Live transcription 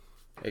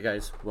Hey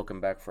guys,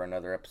 welcome back for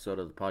another episode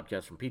of the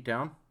podcast from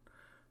P-Town.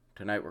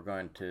 Tonight we're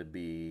going to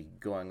be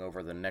going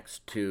over the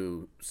next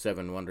two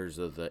seven wonders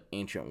of the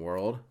ancient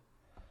world.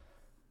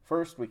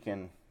 First, we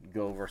can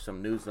go over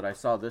some news that I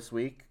saw this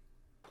week.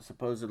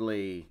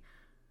 Supposedly,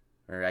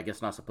 or I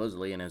guess not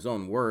supposedly, in his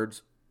own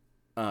words,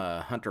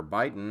 Hunter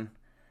Biden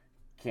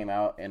came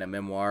out in a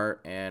memoir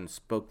and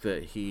spoke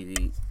that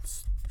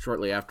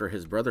shortly after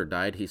his brother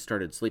died, he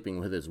started sleeping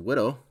with his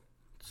widow.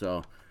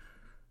 So,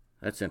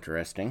 that's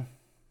interesting.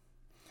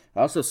 I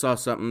also saw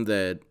something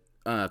that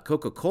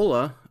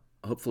Coca-Cola,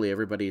 hopefully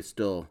everybody's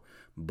still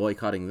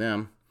boycotting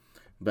them,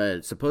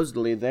 but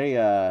supposedly they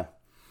are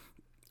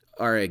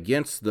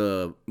against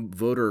the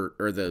voter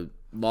or the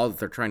law that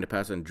they're trying to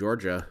pass in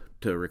Georgia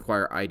to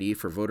require ID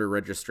for voter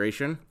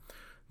registration.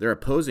 They're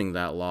opposing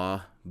that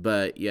law,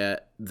 but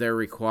yet they're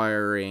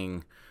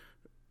requiring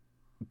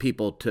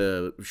people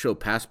to show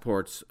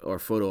passports or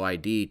photo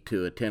ID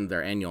to attend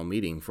their annual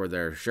meeting for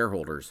their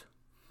shareholders.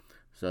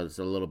 So it's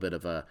a little bit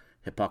of a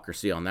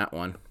hypocrisy on that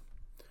one.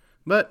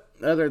 But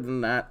other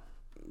than that,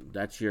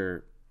 that's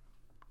your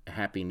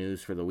happy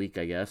news for the week,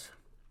 I guess.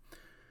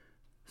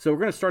 So we're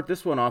going to start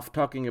this one off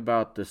talking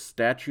about the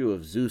statue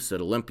of Zeus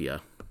at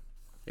Olympia.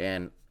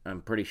 And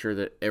I'm pretty sure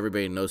that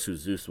everybody knows who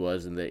Zeus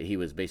was and that he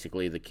was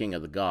basically the king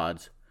of the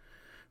gods.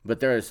 But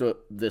there is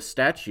this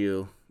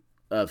statue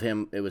of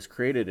him. It was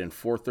created in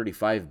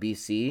 435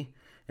 BC,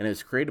 and it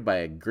was created by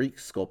a Greek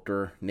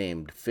sculptor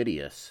named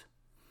Phidias.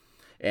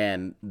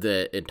 And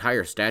the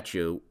entire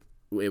statue,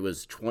 it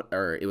was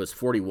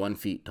 41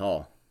 feet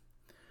tall.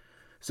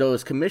 So it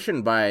was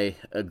commissioned by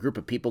a group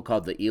of people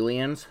called the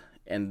Eleans,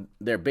 and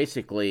they're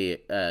basically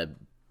a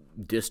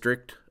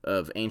district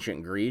of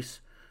ancient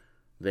Greece.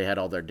 They had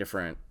all their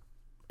different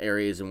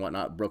areas and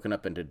whatnot broken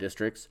up into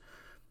districts.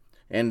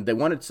 And they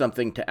wanted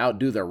something to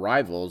outdo their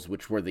rivals,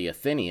 which were the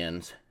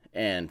Athenians.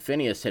 And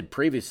Phidias had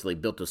previously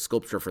built a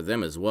sculpture for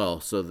them as well.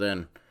 So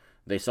then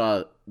they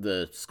saw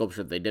the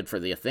sculpture that they did for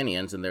the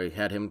Athenians, and they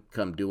had him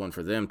come do one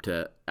for them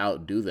to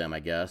outdo them,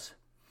 I guess.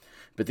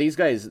 But these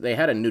guys, they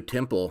had a new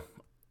temple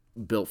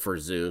built for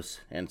Zeus,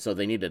 and so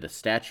they needed a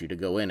statue to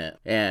go in it.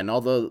 And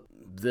although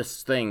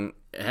this thing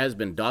has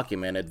been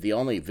documented, the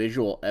only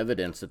visual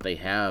evidence that they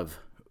have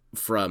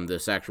from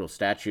this actual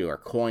statue are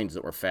coins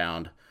that were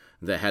found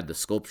that had the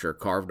sculpture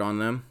carved on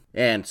them.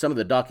 And some of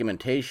the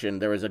documentation,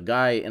 there was a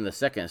guy in the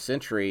 2nd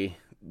century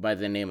by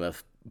the name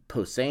of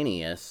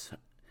Pausanias.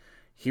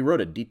 He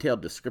wrote a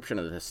detailed description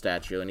of the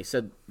statue, and he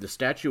said the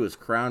statue was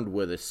crowned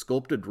with a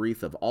sculpted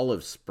wreath of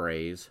olive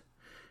sprays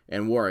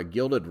and wore a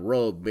gilded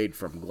robe made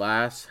from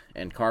glass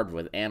and carved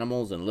with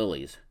animals and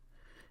lilies.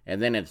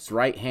 And then in its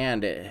right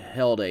hand it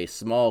held a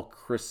small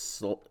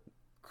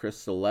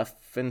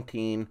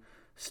chryselephantine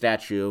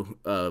statue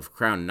of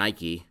crowned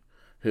Nike,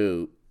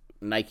 who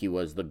Nike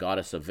was the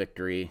goddess of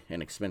victory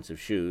and expensive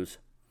shoes.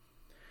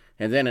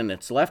 And then in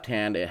its left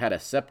hand, it had a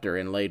scepter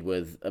inlaid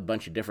with a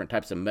bunch of different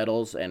types of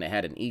metals, and it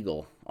had an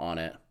eagle on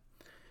it.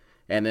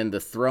 And then the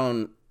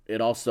throne,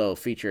 it also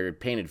featured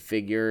painted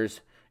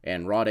figures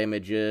and wrought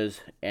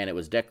images, and it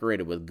was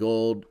decorated with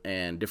gold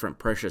and different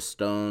precious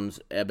stones,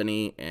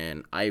 ebony,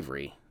 and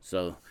ivory.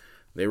 So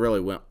they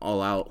really went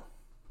all out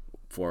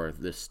for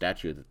this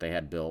statue that they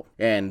had built.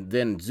 And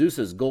then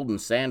Zeus's golden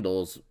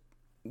sandals,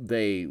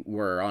 they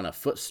were on a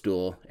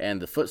footstool,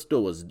 and the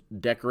footstool was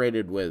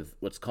decorated with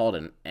what's called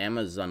an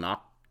Amazonomachy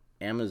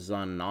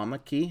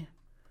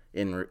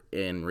in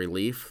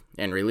relief.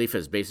 And relief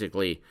is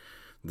basically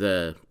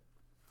the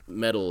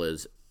metal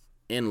is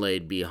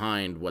inlaid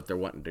behind what they're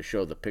wanting to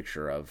show the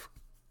picture of,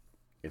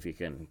 if you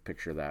can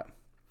picture that.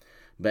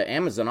 But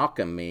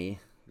Amazonomachy,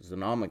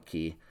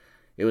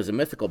 it was a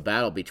mythical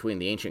battle between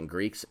the ancient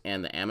Greeks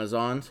and the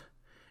Amazons.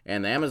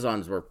 And the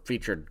Amazons were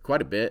featured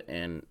quite a bit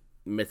in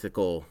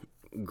mythical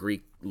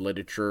Greek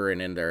literature and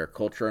in their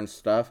culture and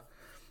stuff.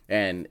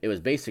 And it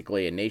was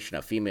basically a nation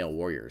of female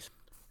warriors.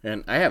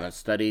 And I haven't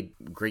studied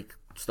Greek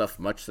stuff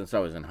much since I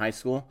was in high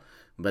school,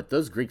 but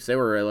those Greeks, they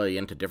were really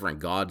into different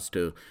gods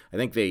too. I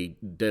think they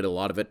did a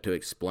lot of it to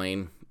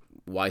explain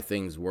why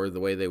things were the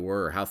way they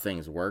were or how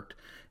things worked.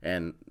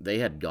 And they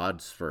had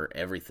gods for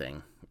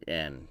everything.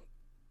 And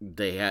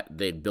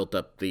they built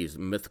up these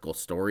mythical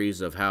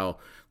stories of how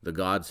the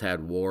gods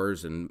had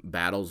wars and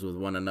battles with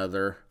one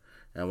another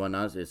and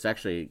whatnot. It's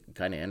actually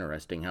kind of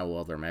interesting how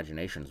well their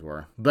imaginations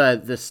were.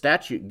 But the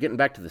statue, getting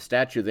back to the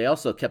statue, they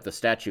also kept the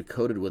statue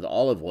coated with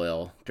olive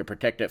oil to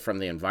protect it from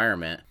the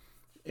environment.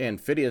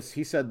 And Phidias,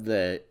 he said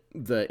that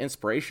the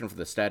inspiration for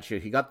the statue,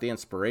 he got the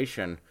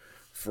inspiration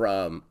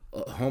from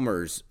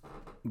Homer's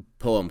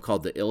poem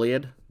called the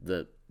Iliad.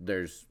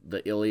 There's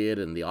the Iliad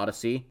and the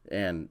Odyssey,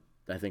 and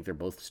I think they're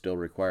both still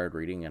required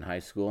reading in high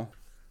school.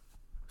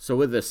 So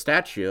with this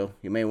statue,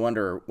 you may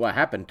wonder what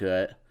happened to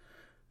it.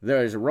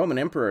 There was a Roman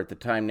emperor at the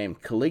time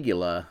named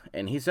Caligula,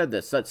 and he said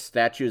that such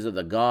statues of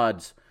the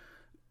gods,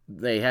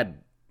 they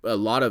had a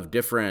lot of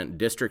different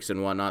districts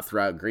and whatnot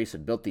throughout Greece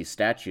had built these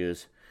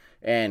statues,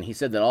 and he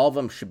said that all of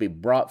them should be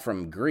brought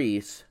from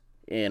Greece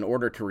in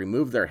order to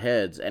remove their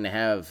heads and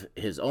have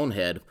his own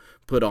head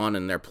put on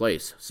in their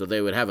place. So they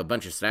would have a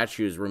bunch of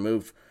statues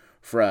removed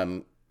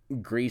from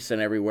Greece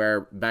and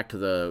everywhere back to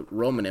the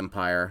Roman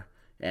Empire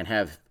and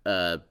have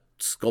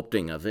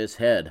sculpting of his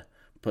head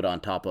put on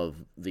top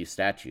of these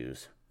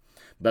statues.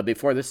 But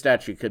before this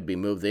statue could be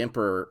moved, the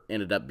emperor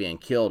ended up being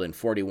killed in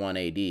 41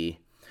 AD,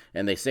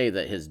 and they say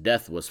that his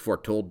death was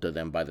foretold to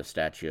them by the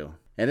statue.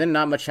 And then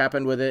not much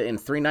happened with it. In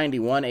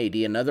 391 AD,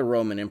 another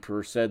Roman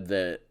emperor said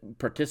that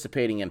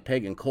participating in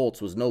pagan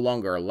cults was no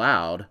longer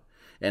allowed,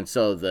 and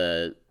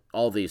so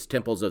all these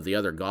temples of the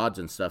other gods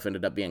and stuff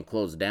ended up being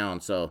closed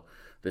down. So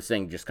this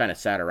thing just kind of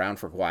sat around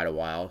for quite a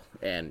while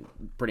and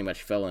pretty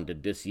much fell into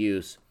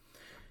disuse.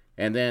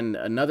 And then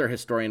another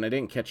historian, I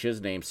didn't catch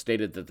his name,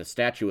 stated that the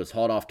statue was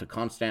hauled off to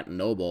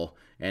Constantinople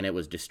and it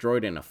was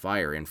destroyed in a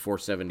fire in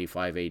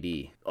 475 AD.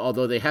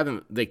 Although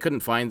they couldn't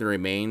find the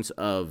remains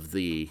of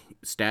the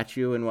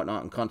statue and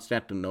whatnot in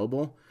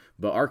Constantinople,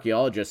 but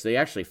archaeologists, they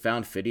actually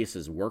found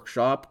Phidias's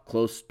workshop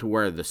close to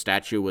where the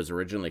statue was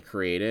originally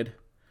created.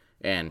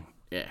 And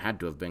it had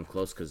to have been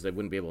close because they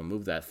wouldn't be able to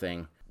move that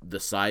thing. The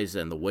size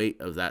and the weight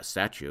of that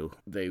statue,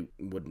 they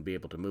wouldn't be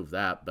able to move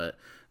that. But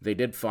they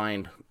did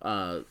find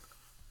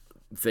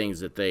things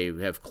that they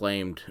have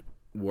claimed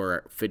were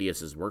at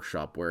Phidias's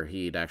workshop where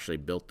he'd actually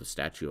built the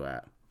statue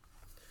at.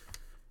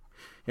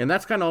 And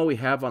that's kind of all we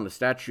have on the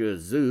statue of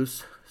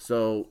Zeus.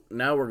 So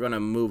now we're going to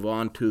move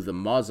on to the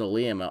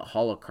mausoleum at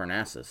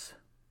Halicarnassus.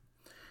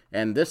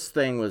 And this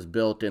thing was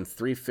built in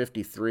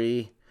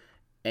 353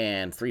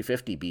 and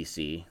 350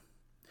 BC.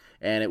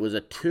 And it was a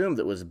tomb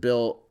that was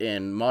built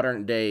in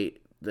modern day,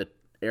 the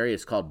area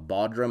is called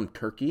Bodrum,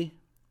 Turkey.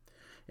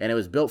 And it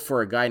was built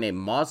for a guy named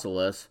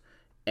Mausolus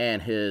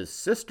and his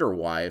sister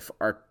wife,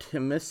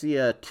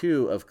 Artemisia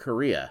II of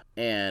Korea.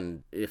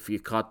 And if you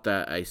caught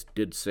that, I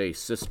did say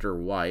sister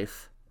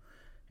wife.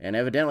 And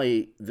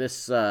evidently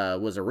this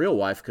was a real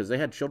wife because they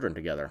had children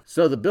together.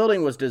 So the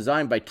building was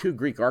designed by two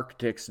Greek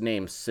architects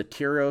named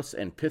Satyros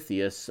and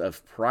Pythias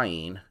of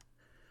Priene.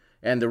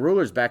 And the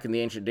rulers back in the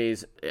ancient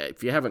days,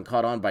 if you haven't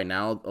caught on by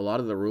now, a lot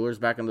of the rulers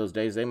back in those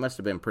days, they must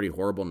have been pretty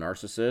horrible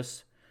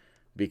narcissists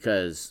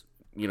because,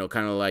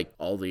 kind of like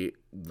all the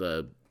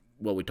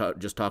what we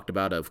just talked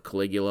about of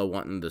Caligula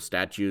wanting the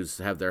statues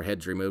to have their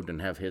heads removed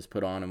and have his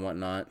put on and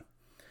whatnot.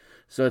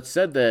 So it's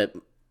said that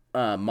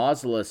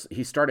Mausolus,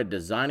 he started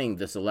designing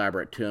this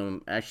elaborate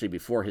tomb actually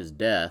before his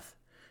death,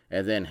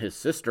 and then his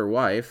sister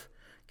wife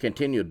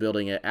continued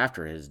building it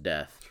after his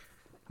death.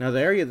 Now,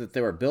 the area that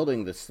they were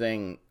building this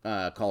thing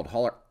called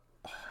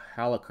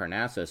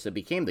Halicarnassus, it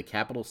became the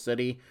capital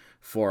city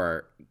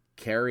for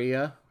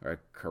Korea,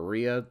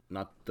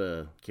 not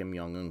the Kim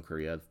Jong-un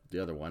Korea,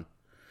 the other one.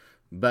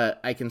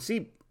 But I can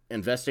see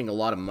investing a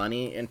lot of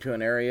money into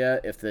an area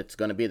if it's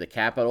going to be the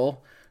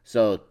capital.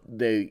 So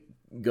they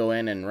go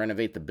in and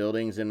renovate the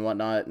buildings and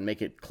whatnot and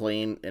make it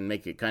clean and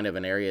make it kind of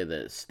an area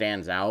that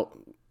stands out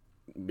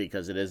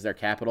because it is their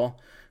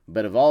capital.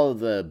 But of all of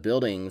the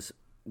buildings,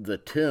 the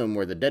tomb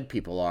where the dead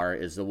people are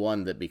is the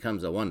one that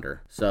becomes a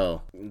wonder.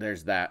 So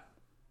there's that.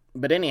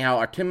 But anyhow,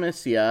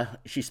 Artemisia,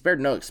 she spared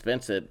no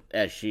expense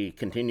as she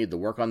continued the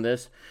work on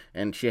this,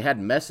 and she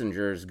had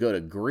messengers go to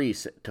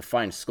Greece to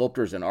find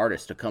sculptors and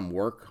artists to come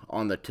work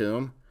on the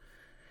tomb.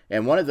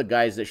 And one of the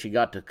guys that she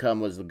got to come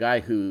was the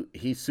guy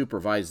he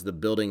supervised the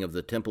building of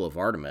the Temple of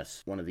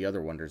Artemis, one of the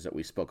other wonders that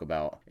we spoke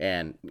about.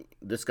 And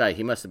this guy,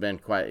 he must have been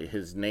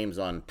his name's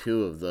on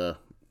two of the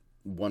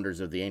wonders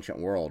of the ancient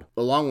world.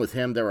 Along with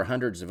him, there were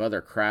hundreds of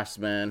other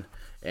craftsmen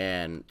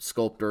and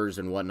sculptors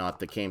and whatnot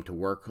that came to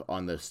work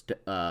on this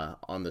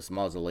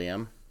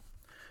mausoleum.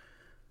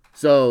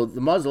 So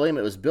the mausoleum,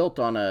 it was built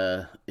on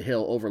a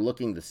hill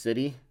overlooking the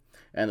city,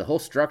 and the whole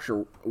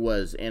structure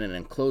was in an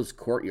enclosed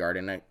courtyard.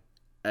 And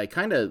I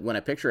kind of, when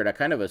I picture it, I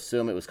kind of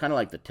assume it was kind of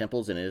like the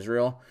temples in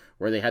Israel,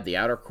 where they had the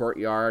outer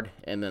courtyard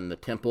and then the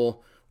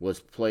temple was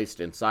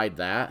placed inside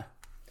that.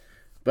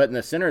 But in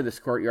the center of this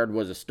courtyard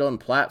was a stone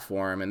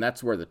platform, and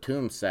that's where the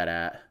tomb sat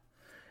at.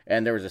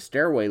 And there was a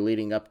stairway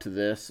leading up to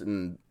this,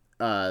 and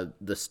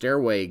the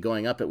stairway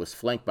going up, it was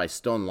flanked by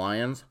stone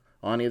lions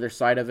on either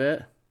side of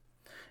it.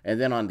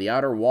 And then on the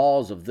outer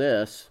walls of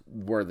this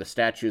were the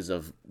statues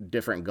of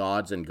different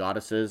gods and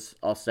goddesses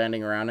all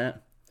standing around it.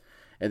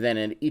 And then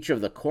in each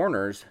of the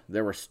corners,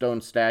 there were stone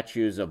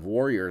statues of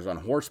warriors on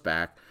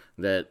horseback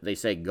that they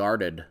say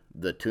guarded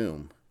the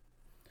tomb.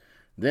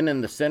 Then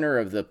in the center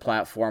of the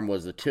platform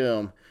was the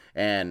tomb,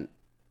 and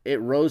it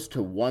rose to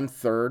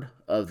 1/3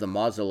 of the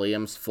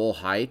mausoleum's full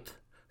height.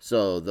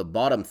 So the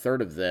bottom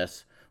third of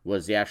this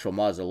was the actual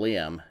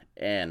mausoleum,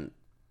 and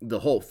the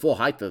whole full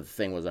height of the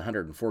thing was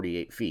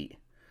 148 feet.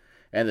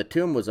 And the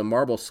tomb was a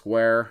marble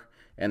square,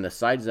 and the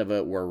sides of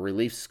it were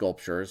relief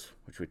sculptures,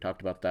 which we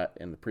talked about that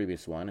in the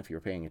previous one, if you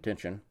were paying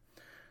attention.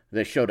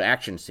 They showed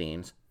action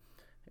scenes.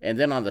 And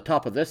then on the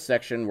top of this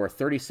section were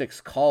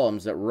 36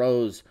 columns that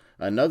rose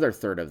another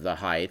third of the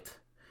height.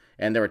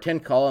 And there were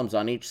 10 columns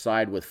on each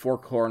side with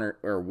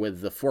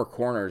with the four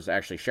corners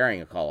actually sharing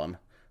a column.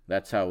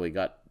 That's how we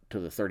got to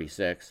the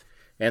 36.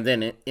 And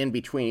then in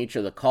between each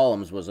of the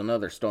columns was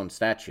another stone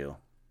statue.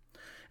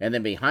 And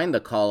then behind the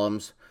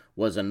columns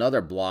was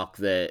another block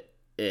that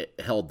it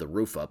held the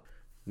roof up.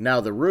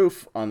 Now the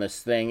roof on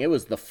this thing, it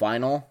was the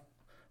final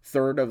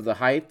third of the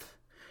height,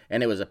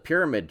 and it was a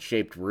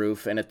pyramid-shaped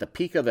roof, and at the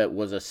peak of it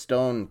was a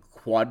stone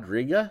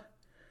quadriga,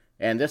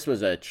 and this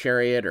was a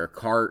chariot or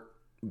cart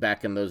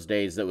back in those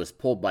days that was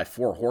pulled by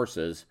 4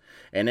 horses,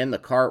 and in the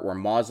cart were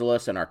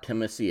Mausolus and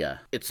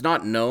Artemisia. It's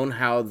not known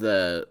how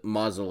the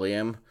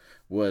mausoleum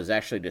was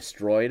actually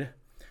destroyed.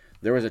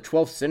 There was a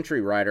 12th century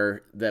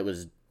writer that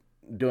was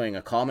doing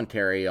a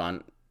commentary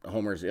on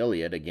Homer's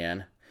Iliad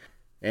again,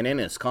 and in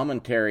his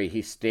commentary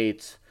he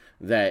states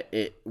that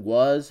it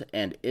was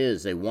and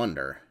is a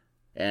wonder.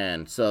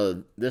 And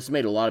so this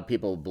made a lot of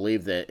people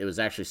believe that it was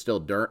actually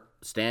still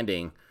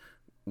standing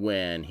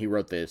when he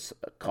wrote this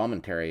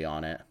commentary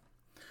on it.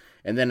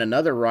 And then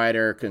another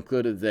writer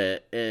concluded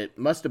that it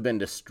must have been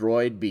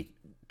destroyed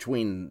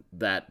between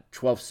that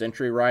 12th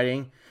century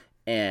writing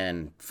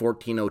and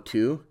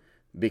 1402,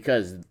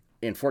 because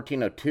in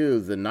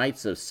 1402 the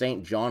Knights of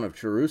St. John of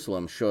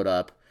Jerusalem showed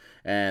up,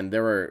 and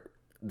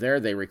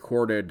they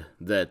recorded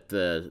that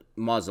the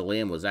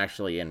mausoleum was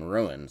actually in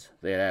ruins.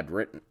 They had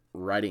written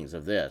writings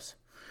of this.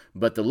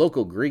 But the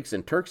local Greeks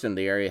and Turks in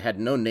the area had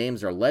no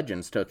names or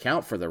legends to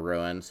account for the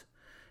ruins,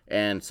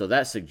 and so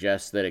that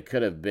suggests that it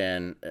could have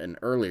been an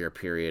earlier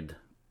period.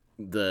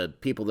 The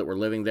people that were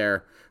living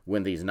there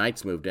when these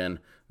knights moved in,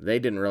 they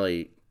didn't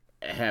really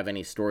have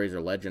any stories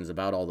or legends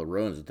about all the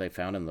ruins that they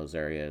found in those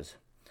areas.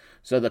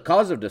 So the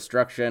cause of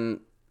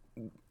destruction,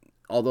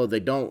 although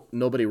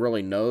nobody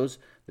really knows,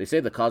 they say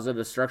the cause of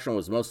destruction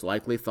was most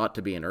likely thought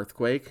to be an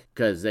earthquake,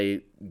 because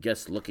they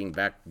guess looking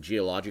back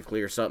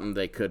geologically or something,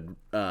 they could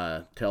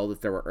tell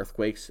that there were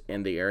earthquakes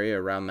in the area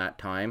around that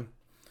time.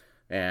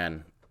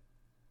 And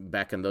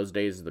back in those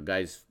days, the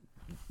guys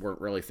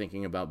weren't really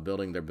thinking about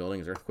building their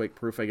buildings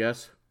earthquake-proof, I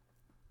guess.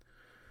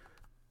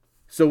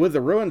 So with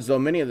the ruins, though,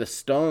 many of the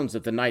stones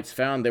that the knights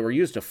found, they were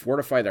used to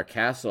fortify their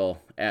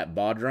castle at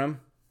Bodrum.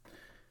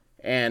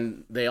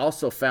 And they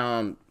also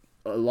found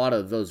a lot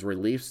of those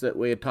reliefs that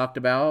we had talked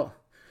about.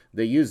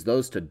 They used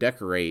those to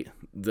decorate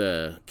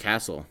the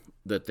castle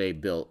that they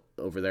built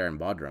over there in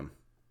Bodrum.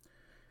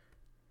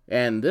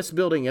 And this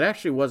building, it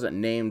actually wasn't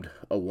named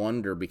a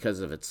wonder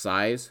because of its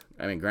size.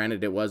 I mean,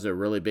 granted, it was a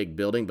really big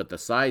building, but the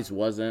size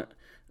wasn't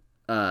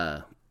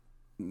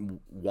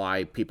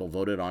why people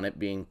voted on it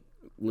being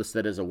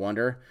listed as a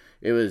wonder.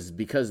 It was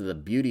because of the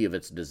beauty of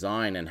its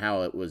design and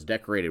how it was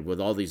decorated with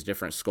all these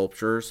different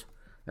sculptures.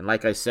 And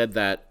like I said,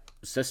 that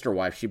sister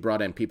wife, she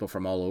brought in people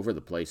from all over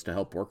the place to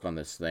help work on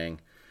this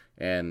thing.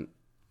 And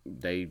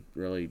they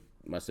really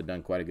must have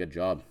done quite a good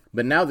job.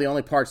 But now the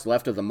only parts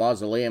left of the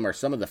mausoleum are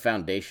some of the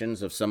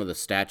foundations of some of the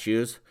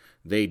statues.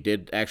 They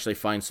did actually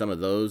find some of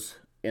those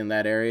in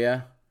that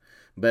area.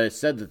 But it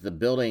said that the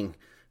building,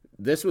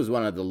 this was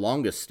one of the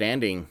longest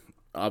standing,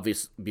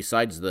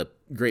 besides the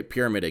Great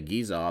Pyramid of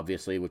Giza,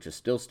 obviously, which is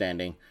still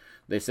standing.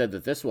 They said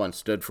that this one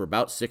stood for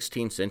about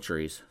 16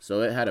 centuries.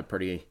 So it had a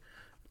pretty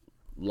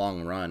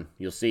long run.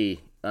 You'll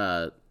see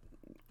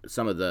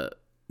some of the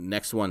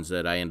next ones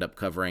that I end up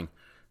covering,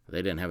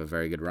 they didn't have a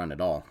very good run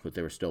at all, but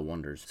they were still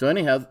wonders. So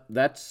anyhow,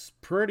 that's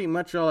pretty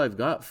much all I've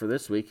got for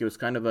this week. It was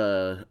kind of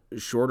a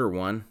shorter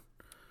one,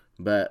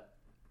 but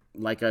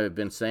like I've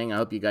been saying, I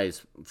hope you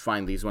guys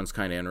find these ones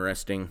kind of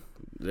interesting.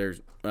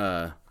 There's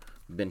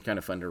been kind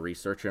of fun to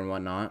research and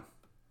whatnot.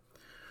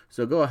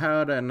 So go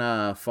ahead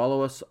and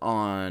follow us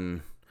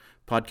on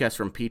Podcast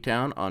from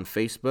P-Town on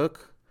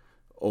Facebook,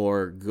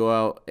 or go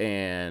out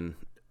and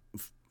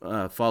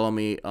follow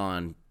me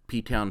on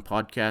P-Town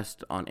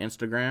Podcast on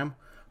Instagram,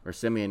 or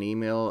send me an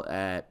email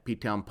at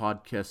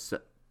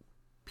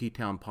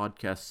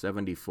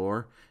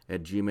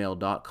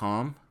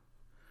ptownpodcast74@gmail.com,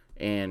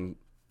 and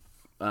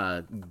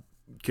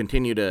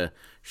continue to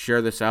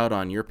share this out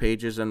on your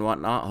pages and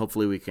whatnot.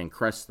 Hopefully we can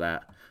crest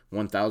that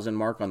 1,000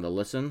 mark on the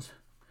listens.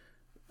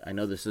 I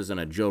know this isn't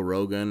a Joe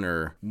Rogan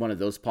or one of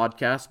those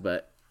podcasts,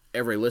 but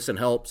every listen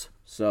helps.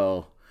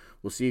 So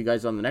we'll see you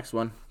guys on the next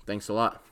one. Thanks a lot.